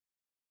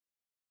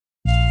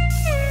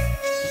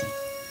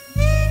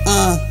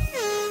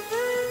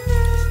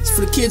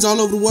for the kids all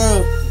over the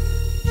world.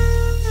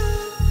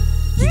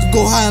 You can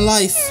go high in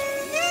life.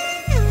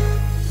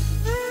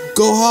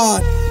 Go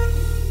hard.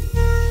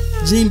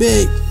 Dream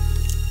big.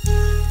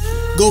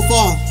 Go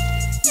far.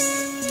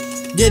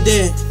 Get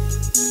there.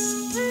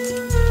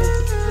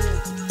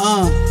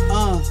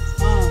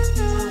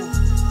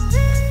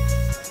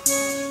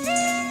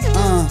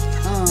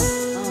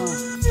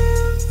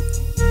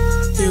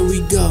 Here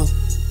we go.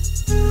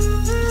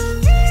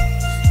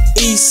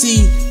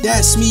 EC,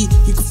 that's me.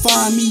 You can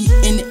find me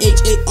in the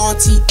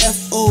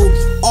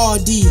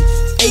HARTFORD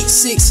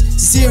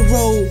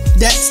 860.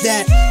 That's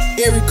that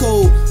area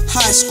code.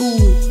 High school,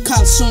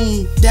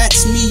 Coliseum.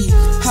 That's me.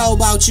 How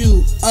about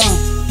you?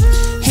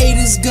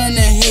 Haters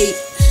gonna hate.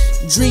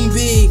 Dream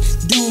big,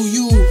 do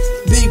you?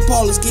 Big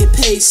ballers get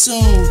paid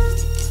soon.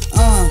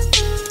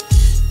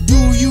 Do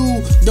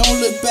you? Don't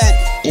look back.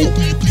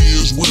 OPP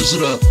is, what is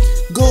it at?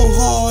 Go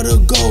hard or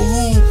go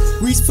home.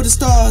 Reach for the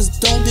stars,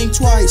 don't think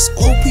twice.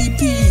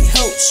 OPP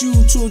helps you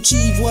to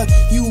achieve what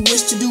you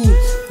wish to do.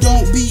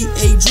 Don't be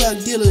a drug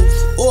dealer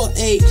or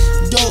a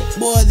dope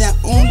boy that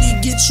only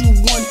gets you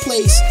one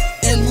place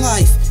in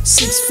life,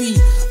 6 feet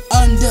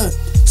under.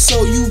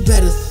 So you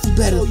better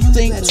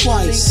think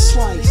twice.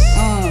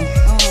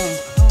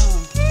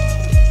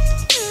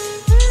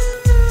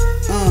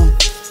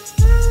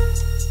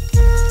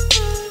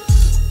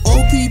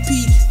 OPP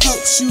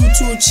helps you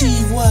to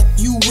achieve what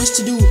you wish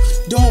to do.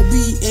 Don't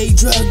be a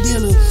drug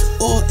dealer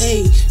or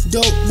a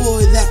dope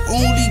boy that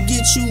only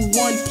gets you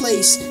one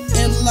place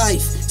in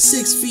life,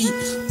 6 feet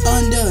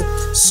under.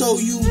 So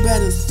you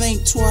better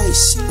think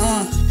twice.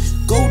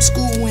 Go to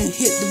school and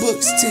hit the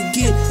books to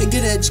get a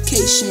good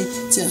education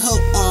to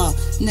help our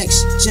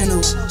next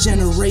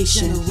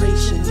generation.